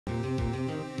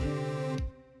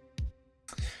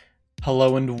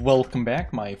Hello and welcome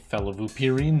back, my fellow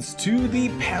Vooperians, to the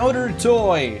powder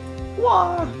toy!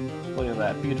 Wah! Look at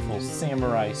that beautiful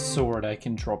samurai sword. I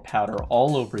can draw powder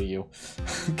all over you.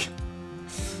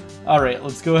 Alright,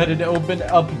 let's go ahead and open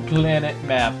up Planet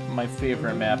Map. My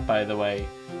favorite map, by the way.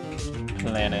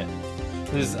 Planet.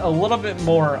 There's a little bit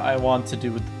more I want to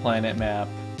do with the Planet Map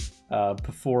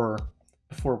before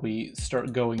we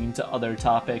start going into other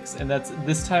topics. And that's,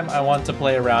 this time I want to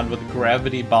play around with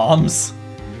gravity bombs.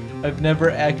 I've never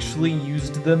actually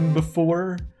used them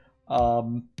before.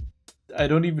 I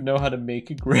don't even know how to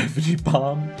make a gravity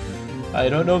bomb. I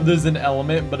don't know if there's an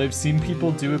element, but I've seen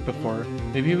people do it before.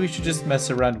 Maybe we should just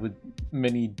mess around with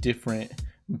many different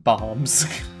bombs.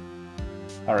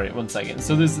 Alright, one second.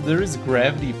 So there is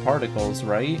gravity particles,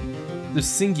 right? There's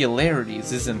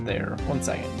singularities, isn't there? One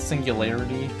second.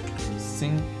 Singularity.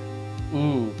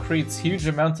 Ooh, creates huge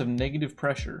amounts of negative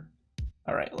pressure.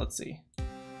 Alright, let's see.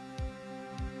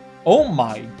 Oh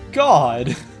my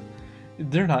god!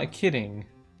 They're not kidding.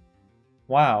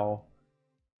 Wow.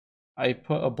 I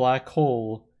put a black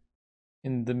hole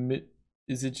in the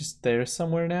Is it just there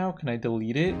somewhere now? Can I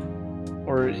delete it?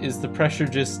 Or is the pressure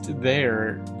just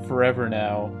there forever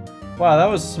now? Wow, that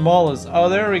was small as... Oh,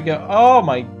 there we go. Oh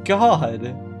my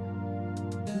god!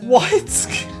 What?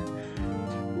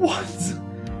 What?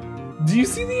 Do you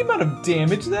see the amount of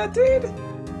damage that did?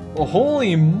 Oh,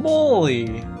 holy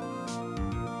moly!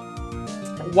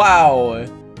 Wow.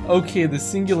 Okay, the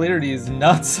singularity is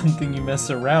not something you mess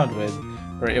around with.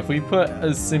 Right, if we put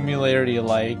a singularity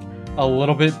like a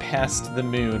little bit past the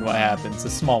moon, what happens? A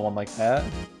small one like that.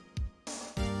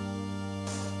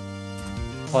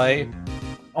 Play.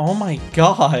 Oh my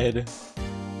god.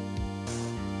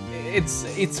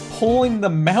 It's pulling the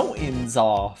mountains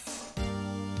off.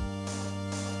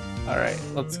 Alright,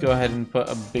 let's go ahead and put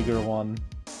a bigger one.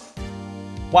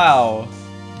 Wow.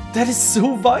 That is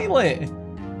so violent!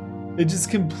 It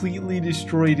just completely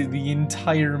destroyed the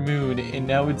entire moon, and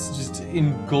now it's just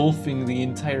engulfing the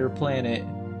entire planet.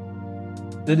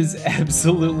 That is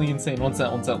absolutely insane. One sec,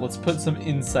 let's put some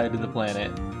inside of the planet.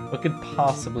 What could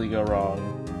possibly go wrong?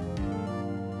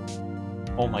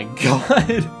 Oh my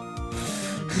god!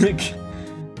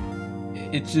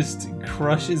 It just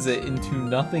crushes it into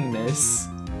nothingness.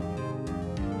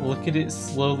 Look at it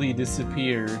slowly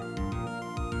disappear.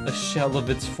 A shell of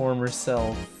its former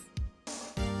self.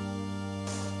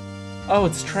 Oh,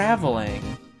 it's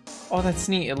traveling. Oh, that's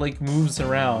neat. It like moves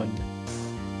around.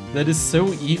 That is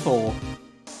so evil.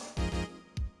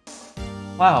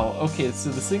 Wow, okay, so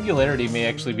the singularity may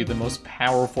actually be the most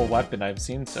powerful weapon I've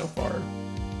seen so far.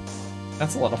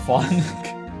 That's a lot of fun.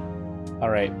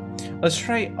 Alright, let's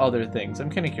try other things. I'm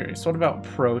kind of curious. What about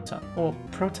proton? Well,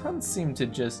 protons seem to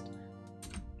just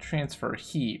transfer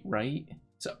heat, right?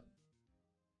 So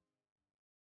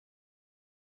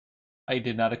I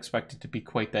did not expect it to be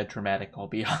quite that dramatic, I'll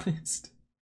be honest.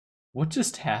 What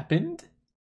just happened?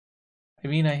 I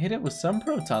mean, I hit it with some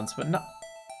protons, but not...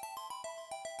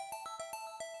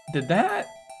 Did that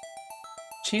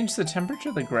change the temperature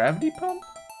of the gravity pump?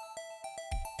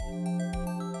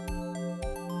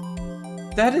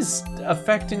 That is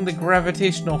affecting the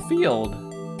gravitational field.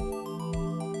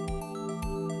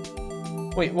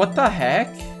 Wait, what the heck?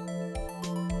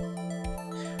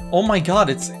 Oh my god,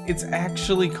 it's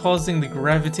actually causing the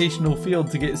gravitational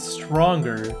field to get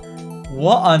stronger.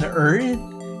 What on earth?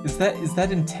 Is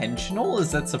that intentional?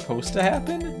 Is that supposed to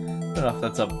happen? I don't know if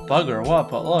that's a bug or what,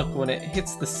 but look, when it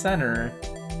hits the center...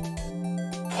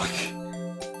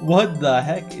 What the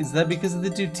heck? Is that because of the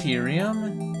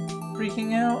deuterium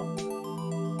freaking out?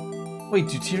 Wait,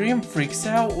 deuterium freaks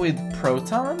out with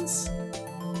protons?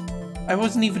 I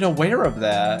wasn't even aware of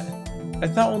that. I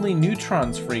thought only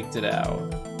neutrons freaked it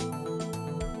out.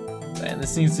 Man,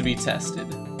 this needs to be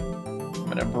tested. I'm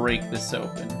gonna break this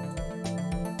open.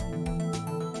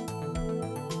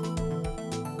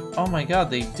 Oh my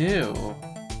god, they do.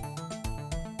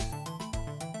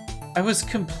 I was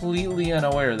completely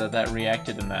unaware that that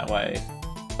reacted in that way.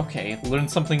 Okay, learn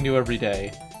something new every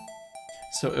day.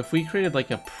 So if we created like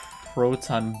a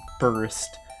proton burst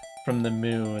from the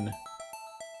moon...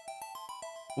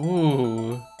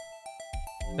 Ooh.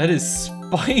 That is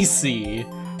spicy!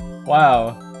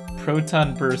 Wow.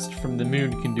 Proton burst from the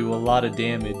moon can do a lot of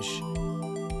damage.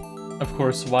 Of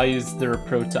course, why is there a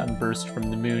proton burst from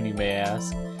the moon, you may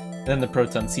ask? Then the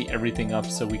protons heat everything up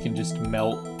so we can just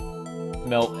melt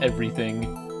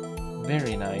everything.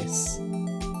 Very nice.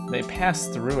 They pass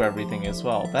through everything as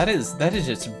well. That is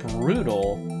just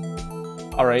brutal.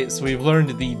 Alright, so we've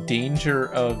learned the danger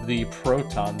of the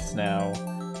protons now.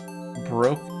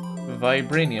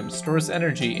 Vibranium stores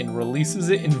energy and releases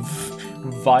it in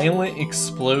Violent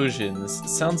explosions.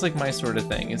 Sounds like my sort of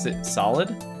thing. Is it solid?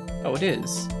 Oh, it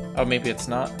is. Oh, maybe it's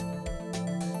not.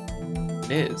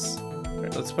 It is.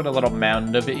 Right, let's put a little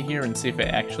mound of it here and see if it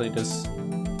actually does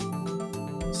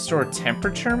store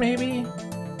temperature, maybe?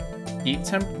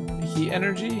 Heat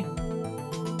energy?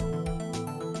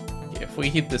 Yeah, if we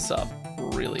heat this up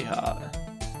really hot.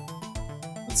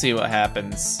 Let's see what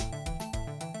happens.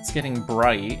 It's getting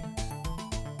bright.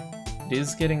 It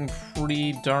is getting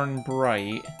pretty darn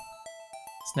bright.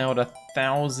 It's now at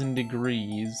 1,000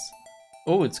 degrees.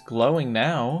 Oh, it's glowing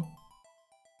now.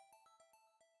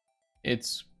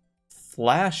 It's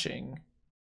flashing.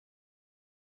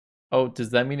 Oh,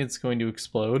 does that mean it's going to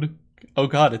explode? Oh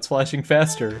god, it's flashing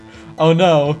faster. Oh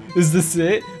no, is this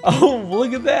it? Oh,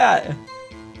 look at that!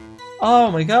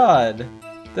 Oh my god,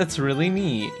 that's really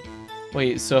neat.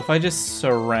 Wait, so if I just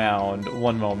surround,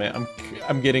 one moment,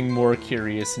 I'm getting more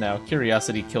curious now.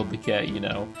 Curiosity killed the cat, you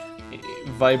know.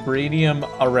 Vibranium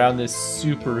around this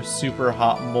super, super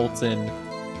hot molten.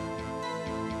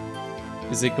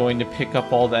 Is it going to pick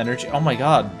up all the energy? Oh my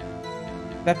god,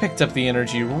 that picked up the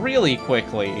energy really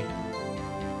quickly.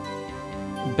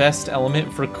 Best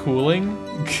element for cooling?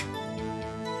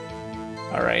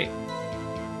 Alright.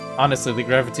 Honestly, the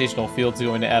gravitational field's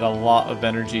going to add a lot of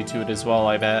energy to it as well,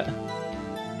 I bet.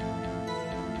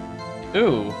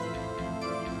 Ooh.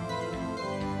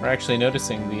 We're actually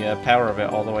noticing the power of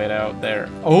it all the way out there.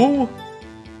 Oh!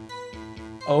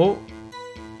 Oh!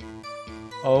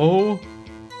 Oh!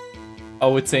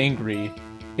 Oh, it's angry.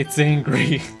 It's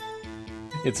angry.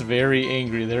 It's very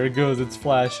angry. There it goes, it's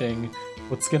flashing.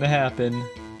 What's gonna happen?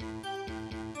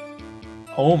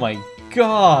 Oh my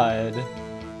god!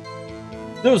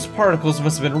 Those particles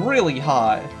must have been really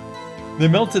hot. They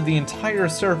melted the entire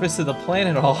surface of the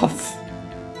planet off.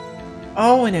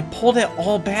 Oh, and it pulled it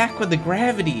all back with the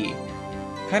gravity.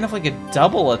 Kind of like a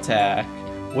double attack.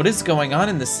 What is going on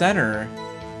in the center?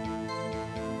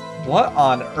 What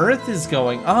on earth is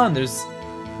going on? Is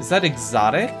that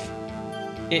exotic?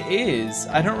 It is.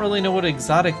 I don't really know what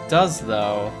exotic does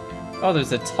though. Oh,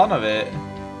 there's a ton of it.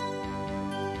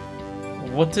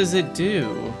 What does it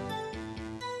do?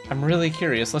 I'm really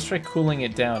curious. Let's try cooling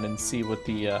it down and see what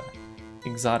the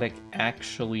exotic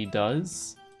actually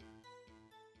does.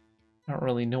 I don't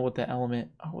really know what the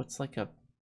element... Oh, it's like a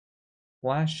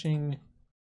flashing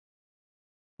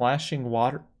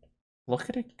water. Look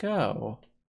at it go.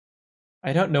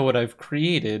 I don't know what I've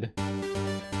created.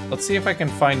 Let's see if I can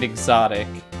find exotic.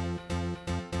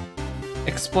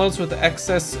 Explodes with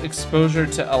excess exposure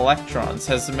to electrons.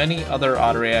 Has many other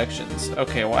odd reactions.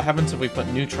 Okay, what happens if we put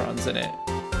neutrons in it?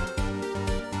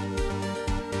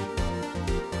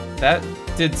 That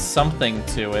did something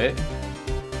to it.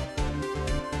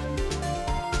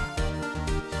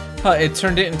 Huh, it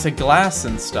turned it into glass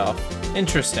and stuff.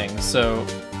 Interesting, so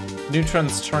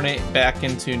neutrons turn it back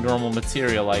into normal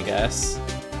material, I guess.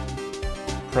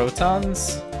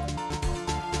 Protons?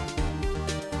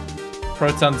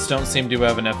 Protons don't seem to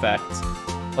have an effect.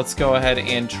 Let's go ahead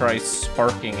and try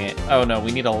sparking it. Oh no,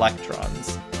 we need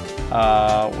electrons.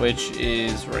 Which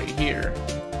is right here.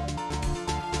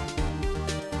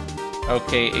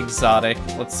 Okay, exotic.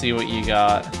 Let's see what you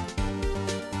got.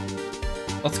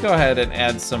 Let's go ahead and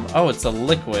add some... Oh, it's a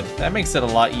liquid. That makes it a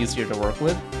lot easier to work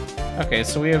with. Okay,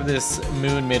 so we have this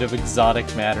moon made of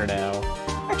exotic matter now.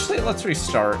 Actually, let's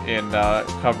restart and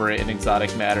cover it in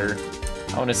exotic matter.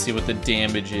 I want to see what the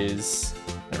damage is.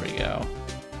 There we go.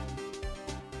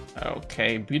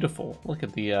 Okay, beautiful. Look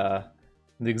at the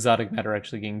exotic matter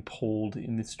actually getting pulled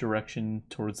in this direction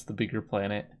towards the bigger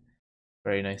planet.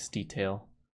 Very nice detail.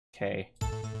 Okay.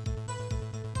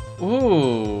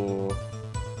 Ooh.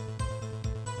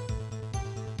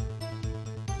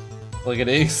 Look at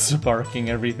it sparking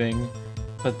everything.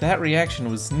 But that reaction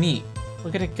was neat.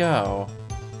 Look at it go.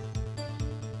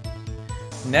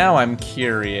 Now I'm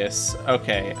curious.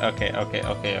 Okay.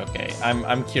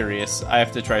 I'm curious. I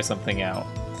have to try something out.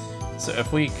 So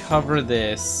if we cover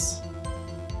this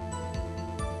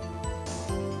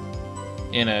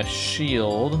in a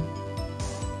shield...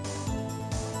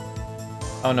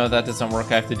 Oh no, that doesn't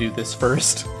work. I have to do this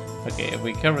first. Okay, if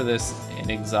we cover this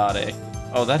in exotic...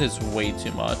 Oh, that is way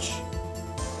too much.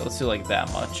 Let's do like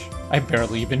that much. I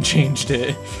barely even changed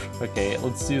it. Okay,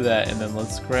 let's do that, and then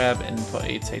let's grab and put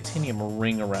a titanium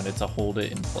ring around it to hold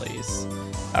it in place.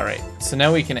 Alright, so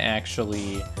now we can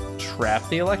actually trap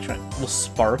the electron. Will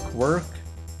spark work?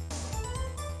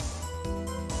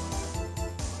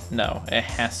 No, it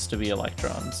has to be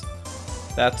electrons.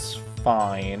 That's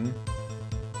fine.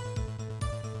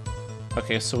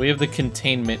 Okay, so we have the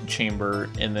containment chamber,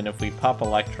 and then if we pop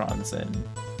electrons in,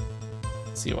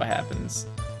 let's see what happens.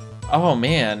 Oh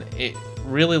man,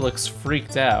 really looks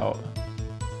freaked out.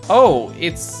 Oh,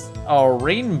 it's a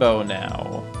rainbow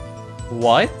now.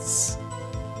 What?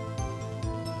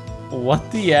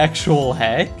 What the actual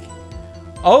heck?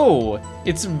 Oh,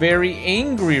 it's a very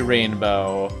angry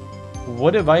rainbow.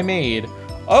 What have I made?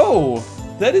 Oh,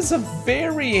 that is a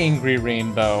very angry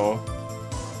rainbow.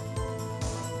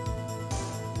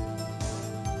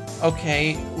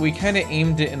 Okay, we kind of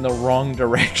aimed it in the wrong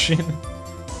direction.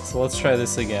 So let's try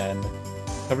this again.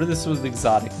 Cover this with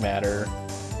exotic matter.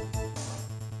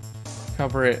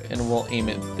 Cover it and we'll aim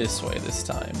it this way this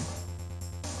time.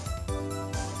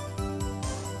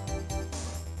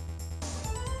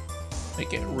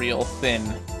 Make it real thin.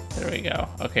 There we go.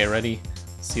 Okay, ready?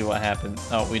 See what happens.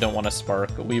 Oh, we don't want a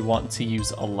spark. We want to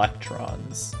use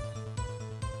electrons.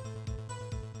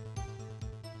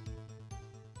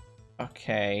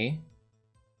 Okay.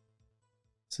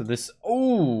 So this...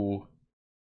 Oh!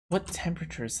 What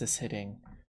temperature is this hitting?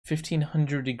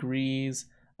 1500 degrees,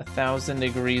 1000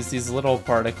 degrees. These little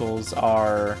particles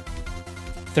are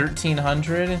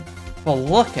 1300. Well,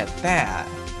 look at that.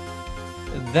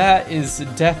 That is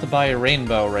death by a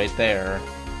rainbow right there.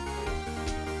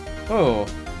 Oh.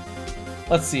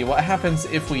 Let's see, what happens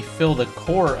if we fill the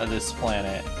core of this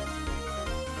planet?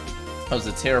 That was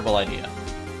a terrible idea.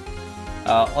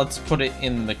 Let's put it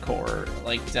in the core,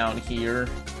 like down here.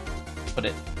 Put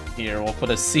it here. We'll put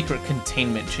a secret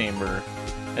containment chamber,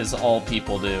 as all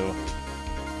people do.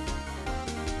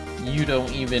 You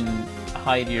don't even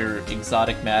hide your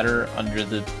exotic matter under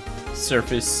the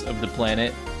surface of the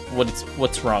planet.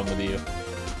 What's wrong with you?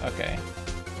 Okay.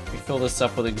 We fill this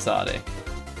up with exotic.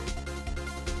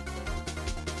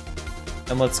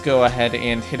 And let's go ahead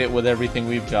and hit it with everything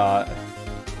we've got.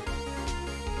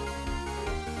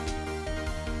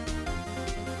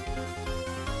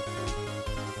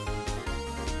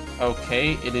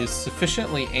 Okay, it is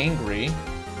sufficiently angry.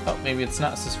 Oh, maybe it's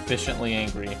not sufficiently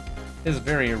angry. It is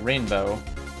very rainbow.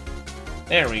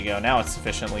 There we go, now it's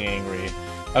sufficiently angry.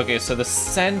 Okay, so the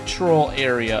central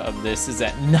area of this is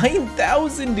at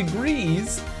 9,000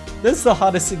 degrees. That's the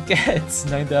hottest it gets,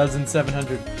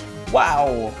 9,700.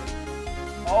 Wow.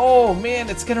 Oh man,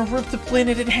 it's gonna rip the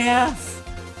planet in half.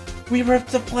 We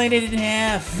ripped the planet in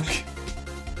half.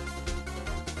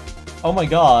 Oh my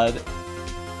god.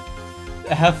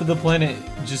 Half of the planet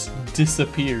just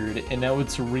disappeared, and now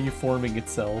it's reforming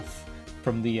itself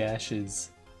from the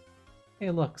ashes.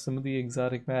 Hey look, some of the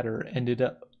exotic matter ended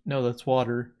up... No, that's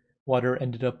water. Water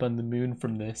ended up on the moon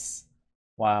from this.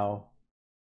 Wow.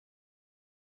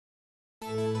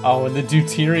 Oh, and the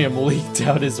deuterium leaked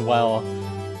out as well.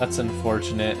 That's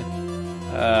unfortunate.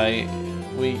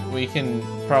 We can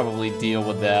probably deal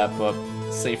with that, but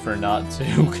safer not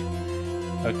to.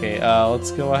 Okay,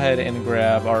 let's go ahead and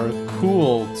grab our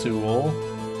cool tool.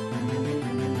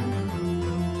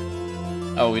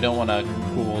 Oh, we don't want to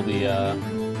cool the,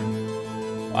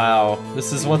 Wow,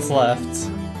 this is what's left.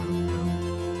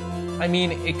 I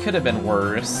mean, it could have been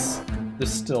worse.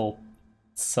 There's still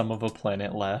some of a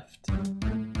planet left.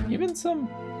 Even some...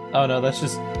 Oh no, that's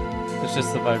just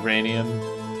the vibranium.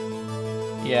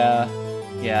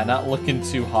 Yeah, not looking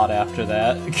too hot after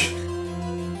that.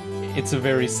 It's a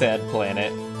very sad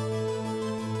planet.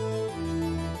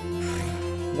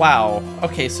 Wow.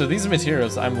 Okay, so these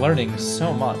materials, I'm learning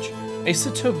so much.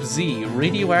 Isotope Z,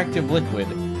 radioactive liquid,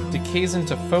 decays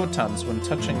into photons when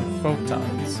touching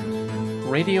photons.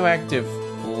 Radioactive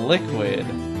liquid.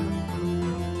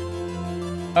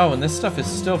 Oh, and this stuff is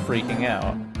still freaking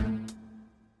out.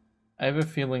 I have a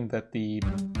feeling that the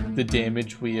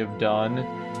damage we have done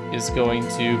is going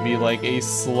to be like a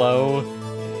slow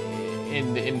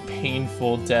and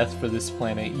painful death for this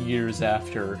planet years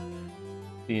after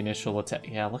the initial attack.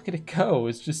 Yeah, look at it go.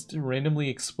 It's just randomly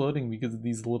exploding because of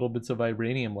these little bits of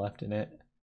vibranium left in it.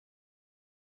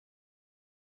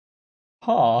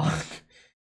 Huh.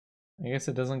 I guess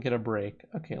it doesn't get a break.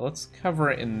 Okay, let's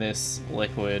cover it in this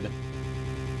liquid.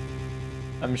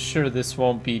 I'm sure this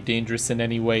won't be dangerous in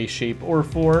any way, shape, or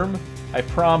form. I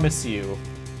promise you.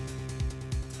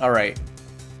 Alright.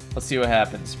 Let's see what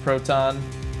happens. Proton.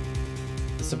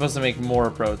 It's supposed to make more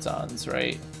protons,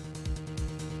 right?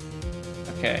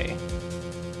 Okay.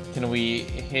 Can we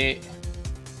hit...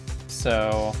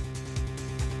 So...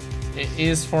 It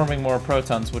is forming more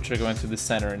protons, which are going through the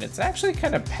center, and it's actually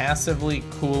kind of passively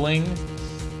cooling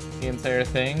the entire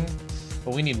thing.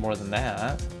 But we need more than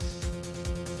that.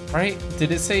 Right?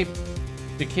 Did it say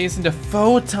decays into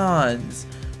photons?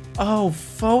 Oh,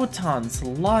 photons,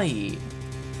 light.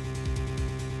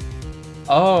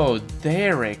 Oh,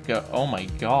 there it go. Oh my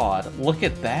god, look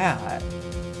at that.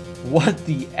 What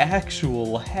the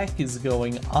actual heck is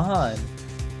going on?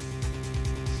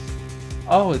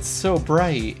 Oh, it's so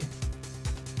bright.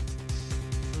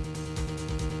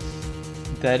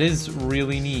 That is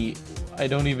really neat. I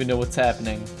don't even know what's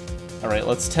happening. Alright,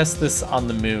 let's test this on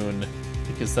the moon,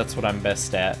 because that's what I'm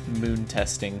best at. Moon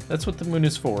testing. That's what the moon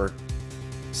is for.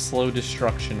 Slow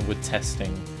destruction with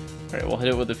testing. Alright, we'll hit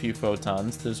it with a few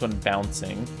photons. There's one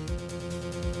bouncing.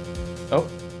 Oh.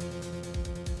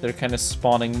 They're kind of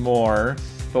spawning more,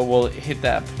 but we'll hit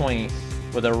that point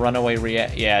with a runaway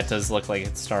yeah, it does look like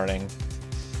it's starting.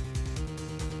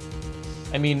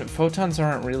 I mean, photons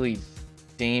aren't really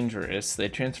dangerous. They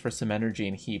transfer some energy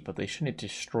and heat, but they shouldn't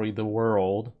destroy the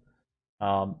world.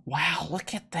 Wow,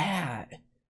 look at that.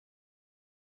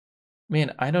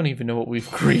 Man, I don't even know what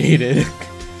we've created.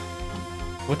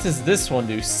 What does this one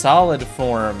do? Solid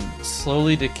form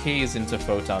slowly decays into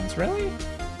photons. Really?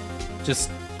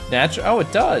 Just natural? Oh,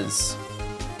 it does.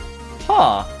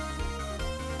 Huh.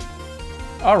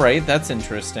 Alright, that's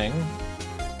interesting.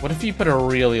 What if you put a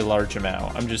really large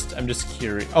amount? I'm just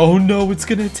curious. Oh no, it's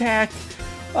gonna attack!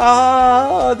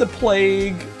 Ah, the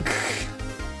plague!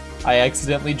 I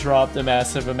accidentally dropped a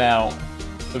massive amount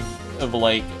of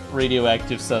like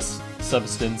radioactive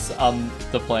substance on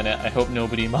the planet. I hope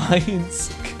nobody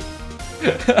minds.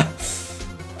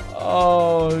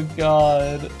 Oh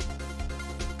god.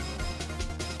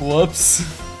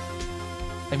 Whoops.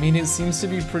 I mean, it seems to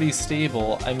be pretty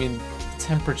stable. I mean,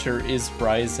 temperature is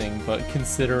rising, but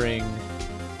considering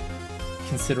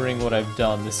what I've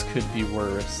done, this could be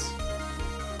worse.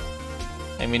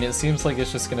 I mean, it seems like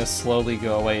it's just gonna slowly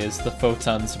go away as the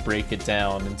photons break it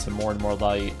down into more and more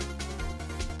light.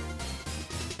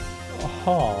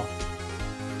 Huh.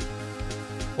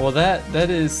 Well, that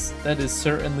is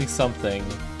certainly something.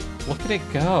 Look at it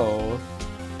go.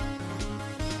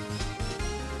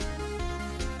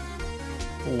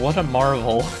 What a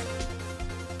marvel.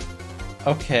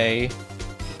 Okay.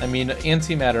 I mean,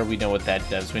 antimatter, we know what that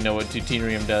does. We know what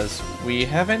deuterium does. We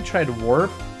haven't tried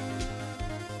warp.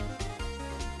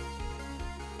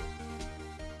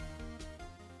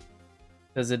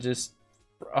 Does it just...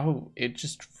 Oh, it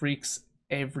just freaks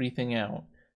everything out.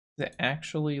 Is it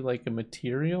actually like a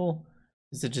material?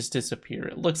 Does it just disappear?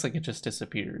 It looks like it just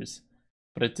disappears.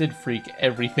 But it did freak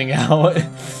everything out.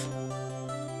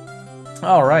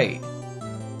 Alright.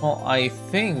 Well, I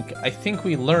think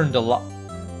we learned a lot.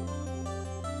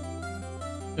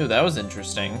 Ooh, that was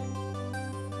interesting.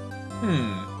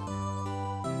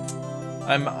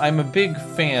 I'm a big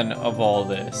fan of all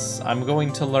this. I'm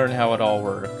going to learn how it all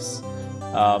works.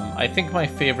 I think my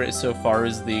favorite so far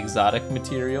is the exotic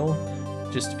material,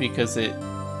 just because it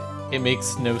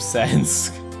makes no sense.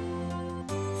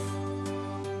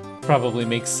 Probably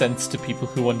makes sense to people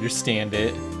who understand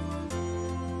it.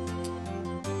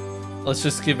 Let's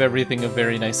just give everything a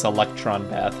very nice electron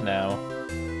bath now.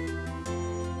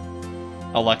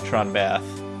 Electron bath.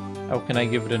 How can I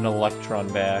give it an electron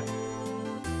bath?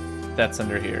 That's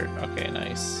under here. Okay,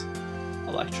 nice.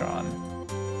 Electron.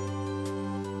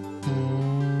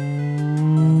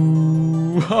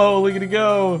 Oh, look at it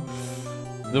go!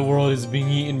 The world is being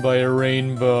eaten by a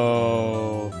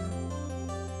rainbow.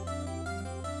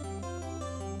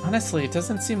 Honestly, it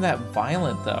doesn't seem that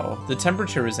violent, though. The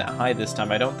temperature isn't high this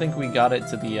time. I don't think we got it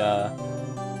to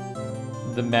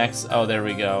the max. Oh, there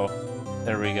we go.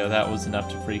 There we go. That was enough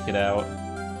to freak it out.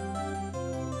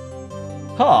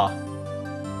 Huh.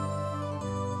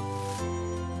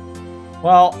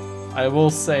 Well, I will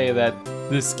say that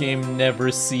this game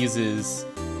never ceases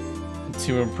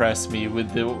to impress me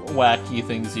with the wacky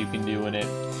things you can do in it.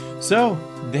 So,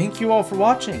 thank you all for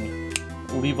watching.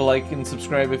 Leave a like and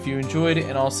subscribe if you enjoyed it,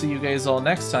 and I'll see you guys all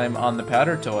next time on the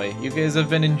Powder Toy. You guys have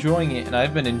been enjoying it, and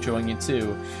I've been enjoying it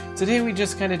too. Today we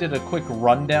just kind of did a quick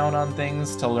rundown on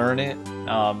things to learn it,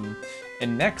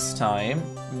 and next time,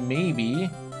 maybe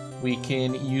we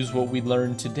can use what we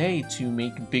learned today to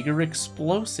make bigger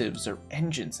explosives or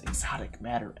engines. Exotic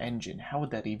matter engine. How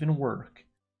would that even work?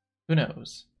 Who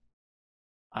knows?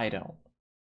 I don't.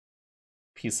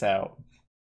 Peace out.